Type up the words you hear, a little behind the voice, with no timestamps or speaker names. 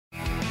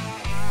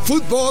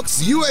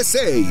Footbox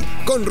USA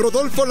con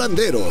Rodolfo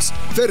Landeros,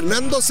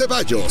 Fernando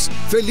Ceballos,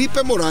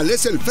 Felipe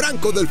Morales, el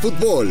Franco del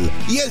fútbol,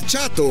 y el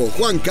Chato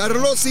Juan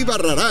Carlos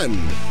Ibarrarán.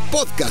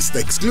 Podcast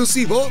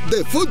exclusivo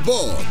de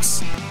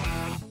Footbox.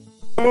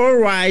 All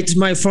right,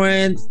 my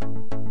friend.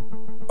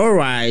 All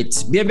right.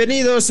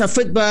 Bienvenidos a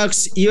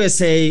Footbox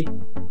USA.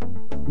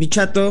 Mi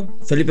Chato,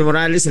 Felipe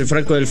Morales, el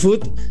Franco del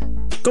fútbol.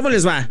 ¿Cómo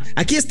les va?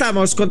 Aquí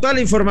estamos con toda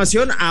la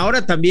información,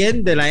 ahora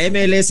también de la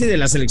MLS y de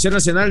la Selección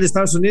Nacional de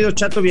Estados Unidos.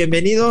 Chato,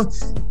 bienvenido.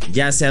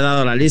 Ya se ha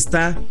dado la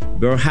lista.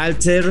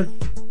 Berhalter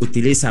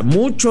utiliza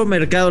mucho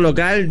mercado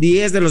local.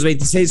 10 de los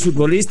 26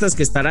 futbolistas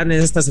que estarán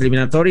en estas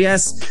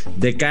eliminatorias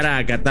de cara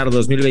a Qatar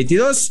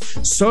 2022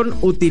 son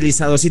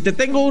utilizados. Y te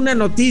tengo una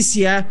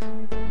noticia,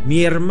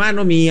 mi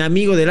hermano, mi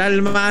amigo del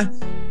alma.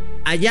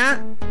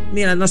 Allá,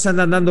 mira, no se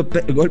andan dando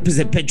golpes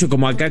de pecho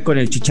como acá con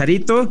el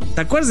Chicharito. ¿Te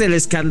acuerdas del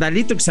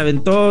escandalito que se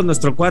aventó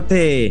nuestro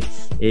cuate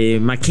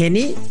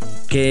McKennie?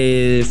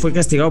 Que fue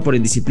castigado por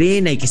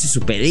indisciplina y que hizo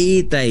su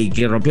pedita y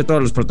que rompió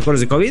todos los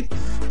protocolos de COVID.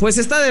 Pues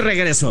está de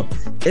regreso,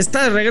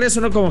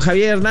 no como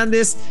Javier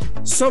Hernández.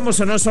 ¿Somos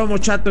o no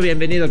somos, Chato?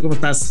 Bienvenido, ¿cómo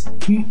estás?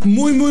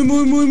 Muy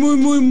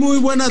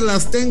buenas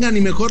las tengan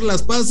y mejor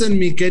las pasen,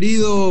 mi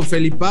querido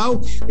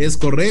Felipao. Es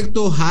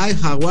correcto. Hi,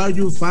 how are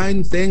you?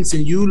 Fine, thanks,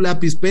 and you.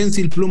 Lápiz,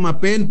 pencil, pluma,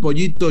 pen,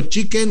 pollito,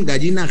 chicken,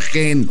 gallina,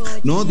 gen,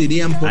 ¿no?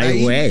 Dirían por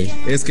ahí. Güey.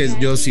 Es que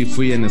yo sí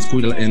fui en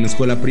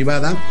escuela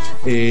privada,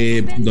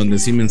 donde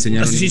sí me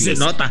enseñaron sí inglés,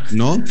 se nota,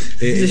 ¿no?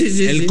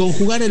 El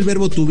conjugar el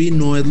verbo to be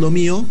no es lo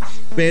mío,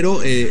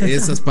 pero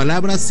esas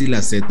palabras sí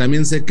las sé.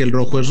 También sé que el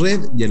rojo es red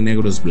y el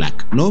negro es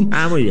black, ¿no?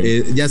 Muy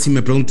bien. Ya si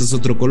me preguntas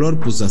otro color,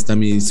 pues hasta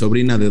mi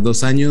sobrina de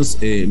 2 años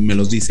me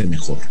los dice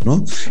mejor,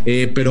 ¿no?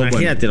 Pero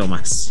imagínate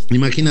nomás.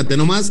 Imagínate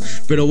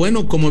nomás. Pero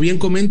bueno, como bien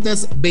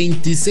comentas,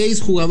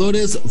 26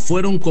 jugadores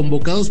fueron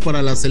convocados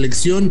para la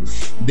selección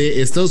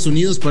de Estados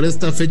Unidos para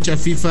esta fecha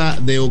FIFA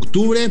de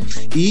octubre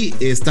y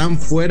están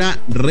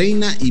fuera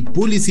Reina y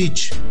Pulisic.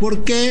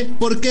 ¿Por qué?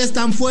 ¿Por qué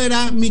están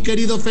fuera, mi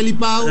querido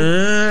Felipao?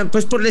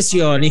 Pues por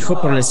lesión,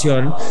 hijo, por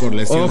lesión.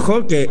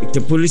 Ojo, que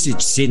Pulisic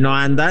sí no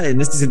anda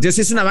en este sentido.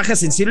 Sí es una baja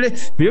sensible,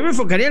 pero yo me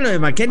enfocaría en lo de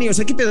McKennie. O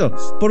sea, ¿qué pedo?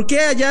 ¿Por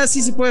qué allá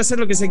sí se puede hacer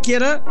lo que se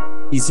quiera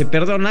y se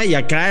perdona? Y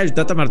acá el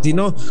Tata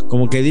Martino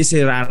como que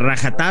dice a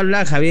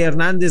rajatabla, Javier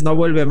Hernández no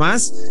vuelve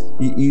más.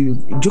 Y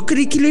yo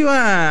creí que lo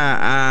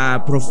iba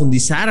a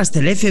profundizar, hasta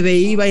el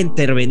FBI iba a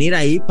intervenir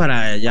ahí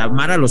para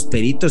llamar a los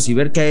peritos y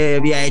ver qué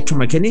había hecho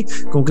McKennie.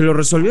 Como que lo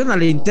resolvieron a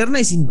la interna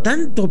y sin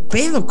tanto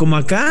pedo como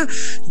acá,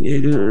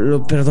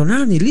 lo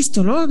perdonaron y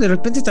listo, ¿no? De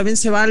repente también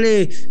se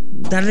vale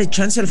darle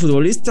chance al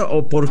futbolista.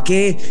 ¿O por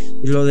qué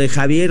lo de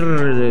Javier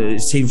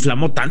se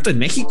inflamó tanto en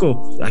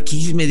México?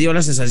 Aquí me dio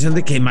la sensación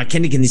de que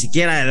McKennie, que ni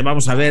siquiera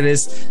vamos a ver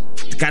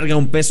carga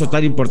un peso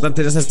tan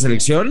importante en esa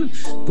selección,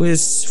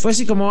 pues fue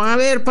así como, a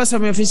ver, pasa a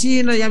mi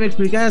oficina, ya me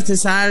explicaste,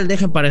 sal,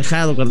 deja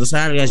emparejado, cuando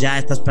salgas ya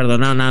estás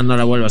perdonado, nada, no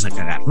la vuelvas a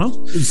cagar,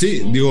 ¿no?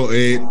 Sí, digo,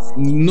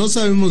 no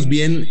sabemos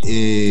bien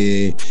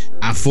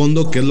a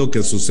fondo qué es lo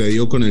que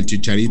sucedió con el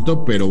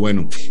Chicharito, pero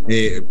bueno,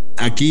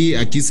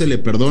 aquí se le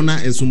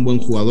perdona, es un buen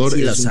jugador.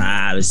 Sí lo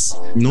sabes,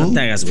 no te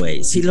hagas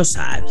güey, sí lo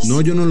sabes.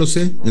 No, yo no lo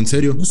sé, en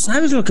serio. ¿No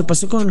sabes lo que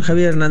pasó con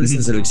Javier Hernández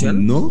en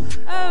selección? No.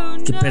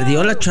 Que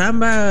perdió la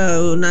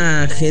chamba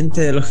una agente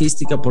de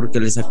logística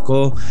porque le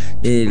sacó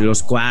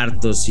los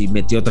cuartos y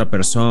metió otra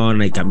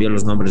persona y cambió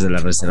los nombres de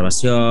las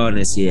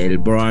reservaciones y el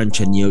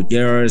brunch en New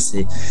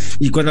Jersey.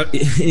 Y cuando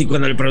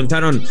le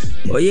preguntaron,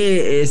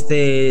 oye,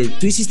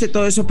 ¿tú hiciste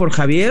todo eso por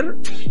Javier?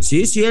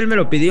 Sí, él me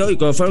lo pidió. Y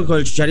cuando fueron con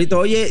el Chicharito,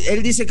 oye,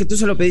 él dice que tú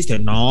se lo pediste.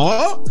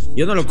 No,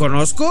 yo no lo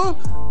conozco.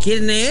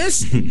 ¿Quién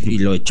es? Y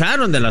lo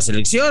echaron de la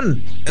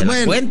selección. Te lo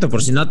cuento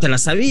por si no te la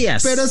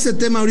sabías. Pero ese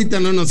tema ahorita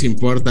no nos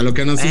importa. Lo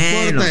que nos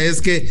importa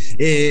es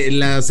que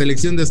la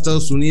selección de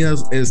Estados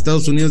Unidos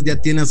ya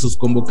tiene a sus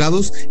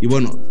convocados y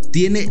bueno,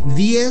 tiene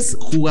 10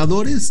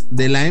 jugadores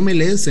de la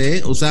MLS,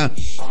 o sea,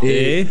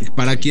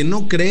 para quien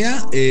no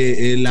crea,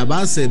 la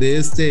base de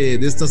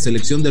esta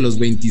selección de los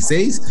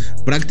 26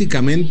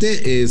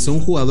 prácticamente son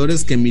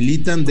jugadores que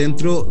militan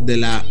dentro de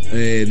la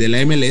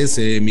MLS,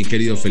 mi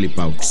querido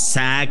Felipao.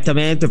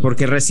 Exactamente,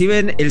 porque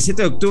reciben el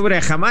 7 de octubre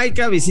a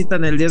Jamaica,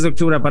 visitan el 10 de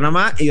octubre a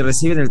Panamá y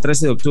reciben el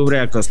 13 de octubre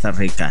a Costa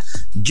Rica.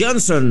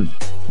 Johnson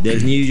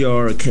del New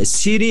York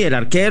City, el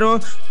arquero,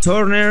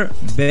 Turner,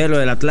 Velo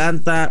del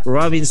Atlanta,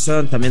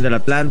 Robinson también del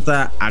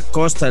Atlanta,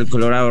 Acosta del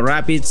Colorado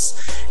Rapids,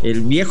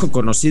 el viejo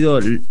conocido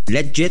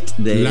Legit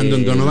de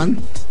Landon Donovan.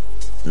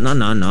 No,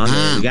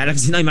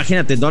 Galaxy, no,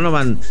 imagínate,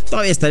 Donovan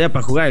todavía estaría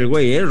para jugar el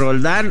güey,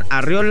 Roldán,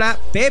 Arriola,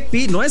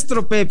 Pepi,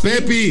 nuestro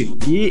Pepi.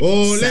 Y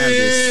ole.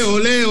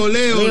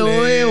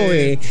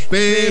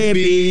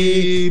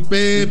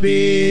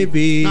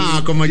 Pepi.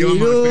 Ah, como yo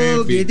amo a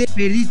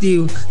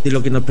Pepi. De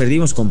lo que nos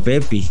perdimos con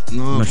Pepi.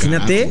 No,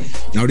 imagínate.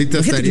 Claro. Ahorita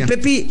estaría.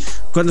 Pepi,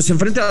 cuando se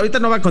enfrenta, ahorita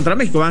no va contra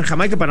México, va en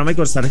Jamaica, Panamá y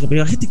Costa Rica.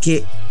 Pero imagínate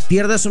que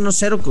pierdas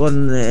 1-0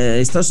 con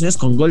Estados Unidos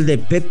con gol de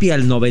Pepi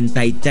al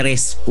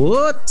 93.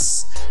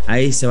 Ups.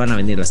 Ahí se van a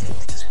venir las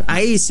críticas.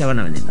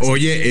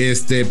 Oye,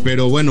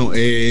 pero bueno,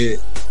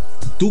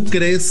 ¿tú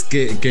crees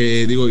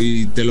que digo,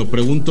 y te lo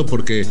pregunto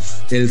porque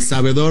el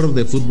sabedor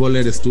de fútbol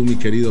eres tú, mi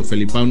querido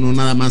Felipao, no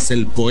nada más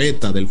el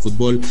poeta del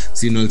fútbol,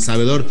 sino el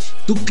sabedor?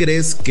 ¿Tú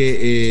crees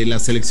que la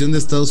selección de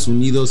Estados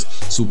Unidos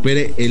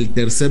supere el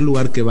tercer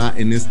lugar que va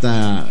en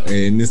esta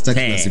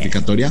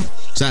clasificatoria?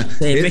 O sea,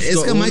 es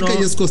Jamaica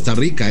y es Costa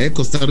Rica,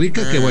 Costa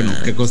Rica, que bueno,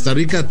 que Costa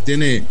Rica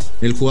tiene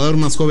el jugador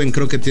más joven,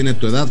 creo que tiene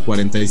tu edad,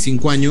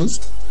 45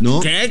 años, ¿no?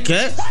 ¿Qué?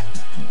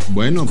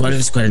 Bueno, ¿cuál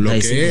pues, es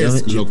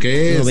 45? lo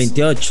que es. Tengo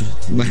 28.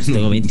 Bueno,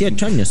 tengo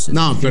 28 años.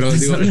 No, pero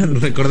digo,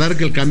 recordar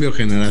que el cambio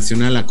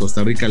generacional a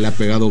Costa Rica le ha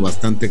pegado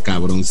bastante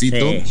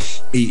cabroncito.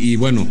 Sí. Y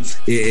bueno,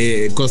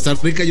 Costa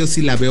Rica yo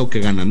sí la veo que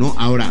gana, ¿no?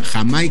 Ahora,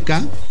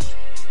 Jamaica,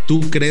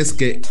 ¿tú crees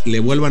que le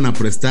vuelvan a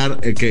prestar,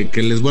 que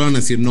les vuelvan a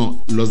decir,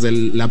 no, los de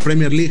la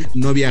Premier League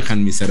no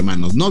viajan, mis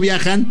hermanos, no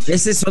viajan?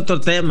 Ese es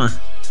otro tema.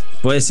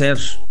 Puede ser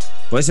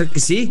que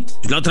sí.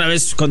 La otra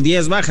vez con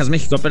 10 bajas,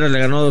 México apenas le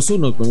ganó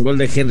 2-1 con gol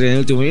de Henry en el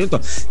último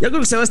minuto. Yo creo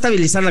que se va a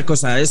estabilizar la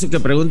cosa. Eso que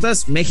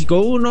preguntas,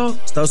 México 1,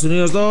 Estados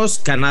Unidos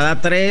 2,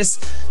 Canadá 3,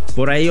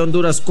 por ahí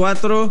Honduras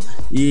 4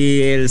 y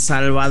El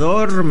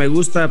Salvador me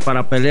gusta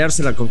para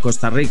peleársela con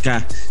Costa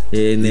Rica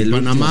en el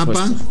Panamá,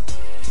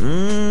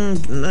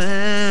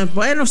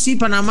 bueno, sí,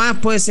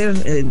 Panamá puede ser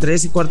entre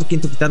ese cuarto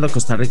quinto quitando a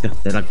Costa Rica.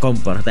 Te la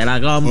compro.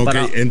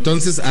 Okay,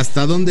 entonces,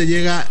 ¿hasta dónde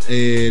llega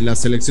la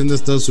selección de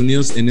Estados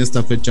Unidos en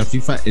esta fecha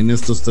FIFA, en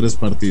estos 3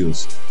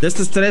 partidos? De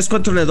estos 3,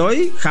 ¿cuánto le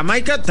doy?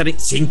 Jamaica,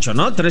 5,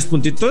 ¿no? 3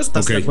 puntitos,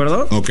 ¿estás de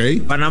acuerdo? Ok.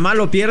 Panamá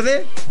lo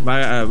pierde,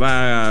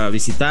 va a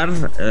visitar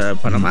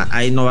Panamá,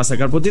 ahí no va a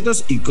sacar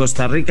puntitos. Y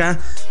Costa Rica,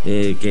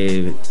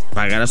 que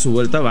pagará su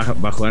vuelta, va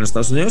a jugar en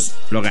Estados Unidos,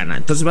 lo gana.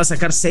 Entonces va a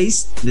sacar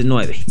 6 de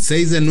 9.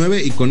 6 de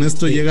 9 y con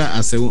esto llega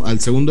al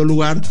segundo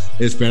lugar,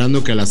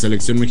 esperando que la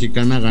selección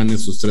mexicana gane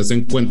sus 3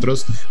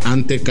 encuentros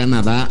ante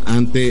Canadá,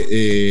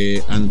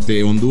 ante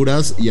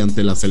Honduras y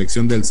ante la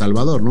selección de El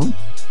Salvador, ¿no?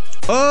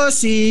 Oh,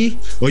 sí.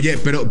 Oye,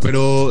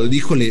 pero,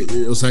 híjole,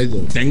 o sea,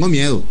 tengo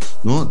miedo,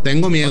 ¿no?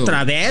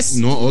 ¿Otra vez?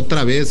 No,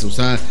 otra vez, o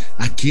sea,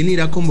 ¿a quién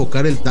irá a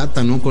convocar el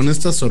Tata, no? Con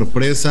estas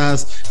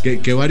sorpresas,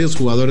 que varios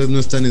jugadores no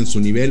están en su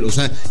nivel, o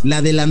sea,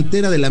 la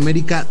delantera del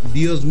América,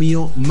 Dios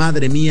mío,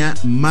 madre mía,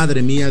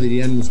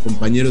 dirían mis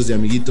compañeros y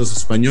amiguitos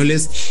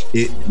españoles,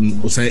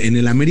 o sea, en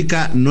el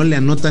América no le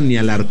anotan ni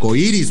al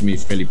arcoíris, mi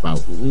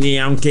Felipao. Ni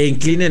aunque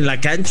inclinen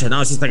la cancha,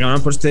 no, sí está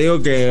cabrón, por eso te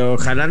digo que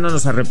ojalá no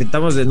nos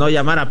arrepintamos de no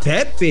llamar a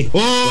Pepe.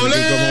 ¡Ole!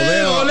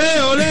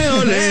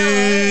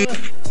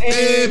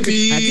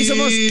 Pepi. Aquí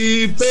somos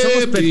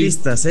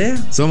pepistas, ¿eh?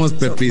 Somos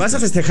pepistas. ¿Vas a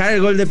festejar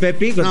el gol de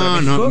Pepi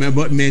contra México?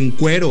 No, me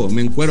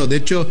encuero. De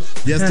hecho,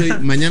 ya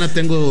mañana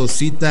tengo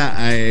cita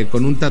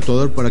con un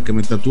tatuador para que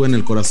me tatúe en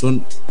el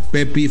corazón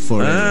Pepi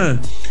forever.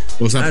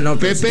 O sea,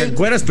 Pepe. Si te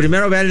encueras,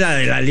 primero ve la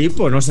de la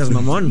lipo, no seas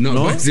mamón. No,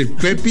 voy a decir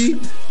Pepi,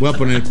 voy a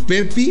poner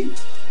Pepi.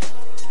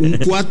 Un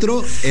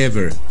 4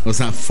 ever, o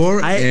sea,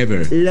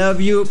 forever. I love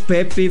you,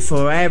 Pepe,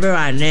 forever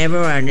and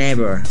ever and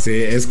ever. Sí,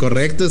 es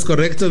correcto,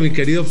 mi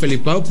querido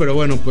Felipao, pero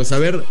bueno, pues a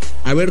ver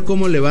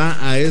cómo le va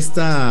a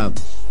esta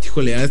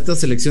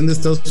selección de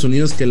Estados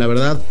Unidos, que la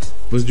verdad,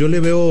 pues yo le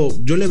veo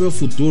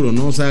futuro,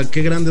 ¿no? O sea,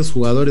 qué grandes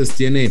jugadores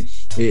tiene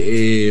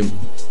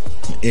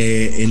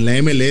en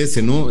la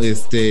MLS, ¿no?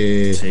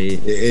 Sí.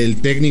 El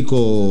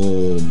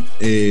técnico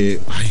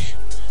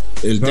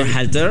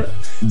Halter.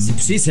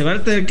 Sí, se van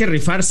a tener que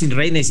rifar sin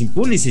Reina y sin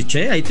Pulisic,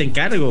 ahí te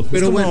encargo.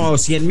 Pero es como bueno,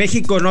 si en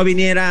México no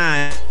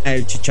viniera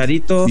el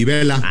Chicharito y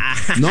Vela,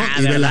 ¿no?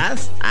 Y ¿verdad?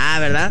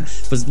 ¿Verdad?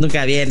 Pues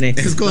nunca viene.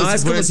 Es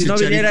como si no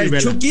viniera el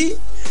Chucky.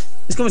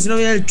 Es como si no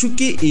viniera el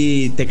Chucky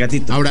y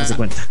Tecatito. Ahora, se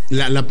cuenta.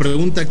 La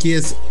pregunta aquí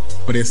es: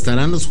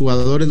 ¿prestarán los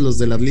jugadores los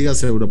de las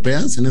ligas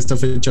europeas en esta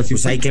fecha FIFA?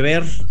 Pues hay que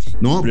ver.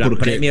 No, la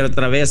Premier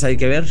otra vez hay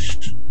que ver.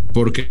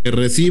 Porque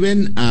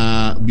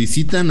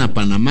visitan a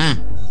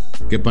Panamá,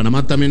 que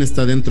Panamá también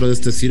está dentro de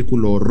este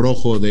círculo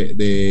rojo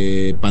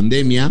de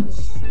pandemia,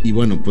 y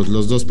bueno, pues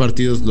los 2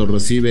 partidos los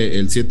recibe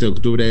el 7 de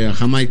octubre a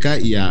Jamaica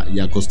y a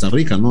Costa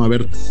Rica, ¿no? A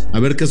ver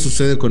qué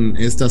sucede con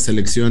esta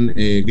selección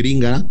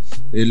gringa,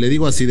 le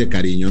digo así de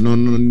cariño,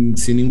 no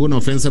sin ninguna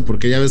ofensa,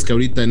 porque ya ves que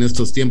ahorita en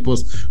estos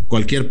tiempos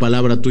cualquier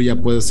palabra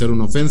tuya puede ser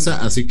una ofensa,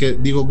 así que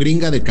digo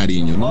gringa de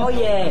cariño, ¿no?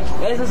 Oye,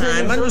 eso es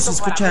además nos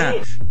escucha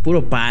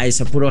puro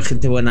paisa, puro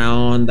gente buena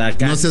onda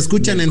acá. Nos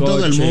escuchan en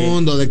todo el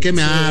mundo, ¿de qué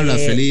me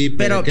hablas, Felipe?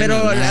 Pero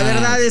la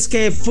verdad es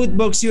que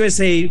Footbox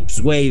USA,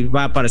 pues güey,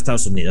 va para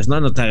Estados Unidos,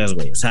 no te hagas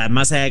güey, o sea,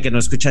 más allá de que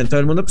nos escuchan en todo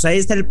el mundo, pues ahí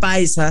está el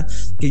paisa,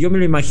 que yo me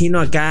lo imagino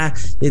acá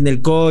en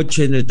el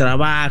coche, en el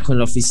trabajo, en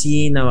la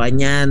oficina,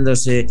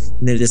 bañándose,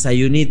 en el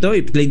desayunito,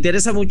 y le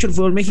interesa mucho el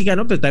fútbol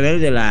mexicano, pero también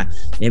el de la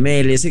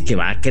MLS, que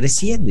va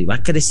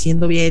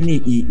creciendo bien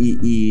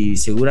y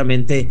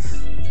seguramente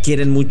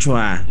quieren mucho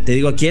 ¿te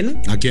digo a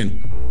quién? ¿A quién?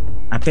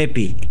 A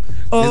Pepi.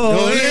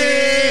 ¡Ole!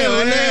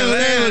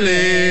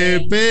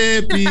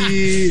 Pepi.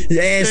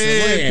 Eso,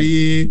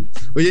 Pepi.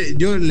 Oye,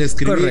 yo le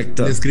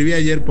escribí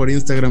ayer por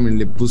Instagram y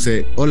le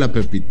puse: hola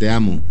Pepi, te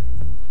amo.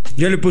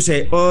 Yo le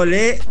puse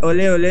ole,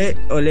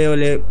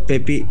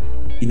 Pepi,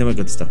 y no me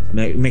contestó.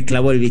 Me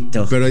clavó el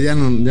Vito. Pero ya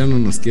no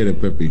nos quiere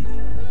Pepi.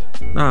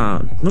 No,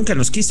 nunca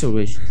nos quiso,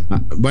 güey.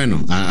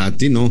 Bueno, a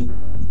ti no.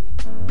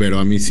 Pero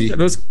a mí sí.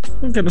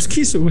 Nunca nos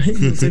quiso, güey.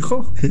 Nos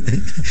dejó.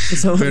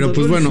 Pero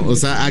pues bueno, o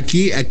sea,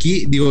 aquí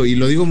digo, y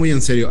lo digo muy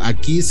en serio,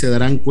 aquí se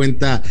darán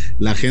cuenta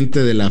la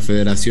gente de la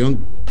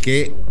federación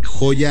qué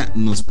joya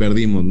nos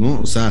perdimos, ¿no?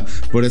 O sea,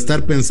 por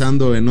estar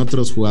pensando en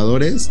otros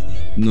jugadores,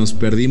 nos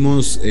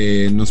perdimos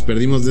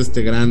de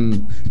este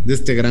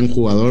gran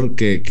jugador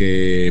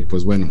que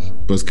pues bueno,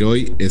 pues que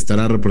hoy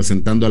estará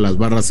representando a las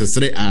barras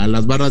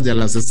y a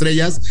las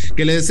estrellas,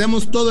 que le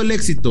deseamos todo el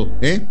éxito,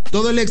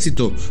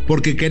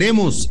 porque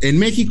queremos en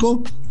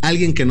México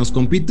alguien que nos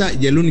compita,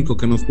 y el único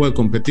que nos puede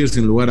competir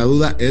sin lugar a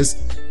duda es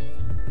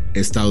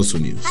Estados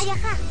Unidos.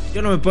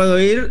 Yo no me puedo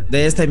ir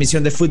de esta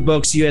emisión de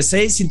Footbox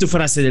USA sin tu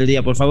frase del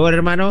día, por favor,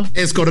 hermano.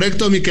 Es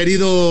correcto, mi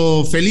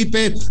querido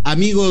Felipe.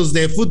 Amigos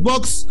de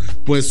Footbox,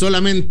 pues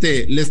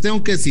solamente les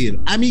tengo que decir,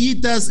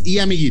 amiguitas y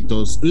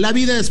amiguitos, la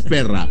vida es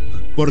perra,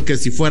 porque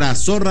si fuera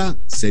zorra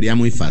sería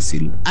muy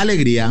fácil.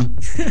 Alegría.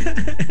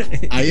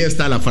 Ahí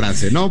está la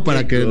frase, ¿no?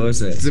 Para que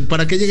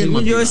lleguen.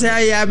 Según yo,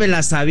 esa ya me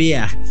la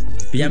sabía,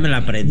 ya me la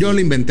aprendí. Yo lo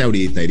inventé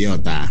ahorita,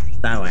 idiota.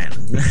 Está bueno.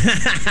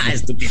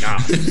 Estúpido.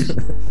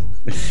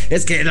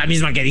 Es que es la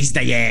misma que dijiste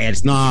ayer.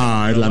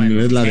 No, es la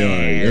de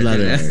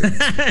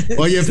hoy.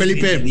 Oye,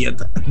 Felipe,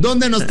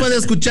 ¿dónde nos puede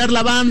escuchar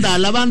la banda?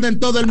 La banda en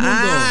todo el mundo.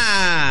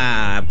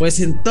 Pues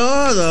en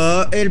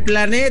todo el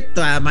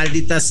planeta,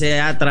 maldita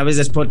sea, a través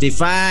de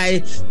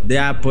Spotify, de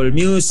Apple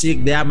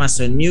Music, de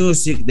Amazon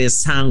Music, de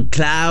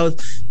SoundCloud,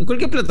 en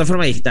cualquier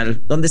plataforma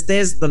digital, donde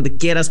estés, donde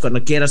quieras,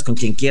 cuando quieras, con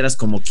quien quieras,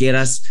 como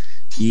quieras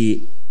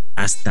y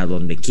hasta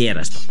donde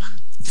quieras, papá.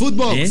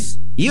 Footbox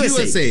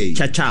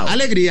USA. Chao.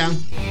 Alegría.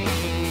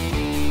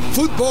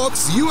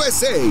 Footbox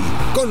USA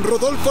con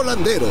Rodolfo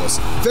Landeros,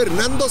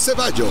 Fernando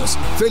Ceballos,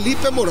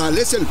 Felipe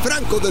Morales, el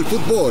Franco del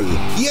fútbol,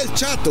 y el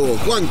Chato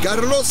Juan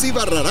Carlos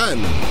Ibarrarán.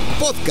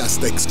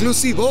 Podcast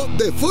exclusivo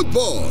de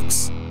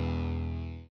Footbox.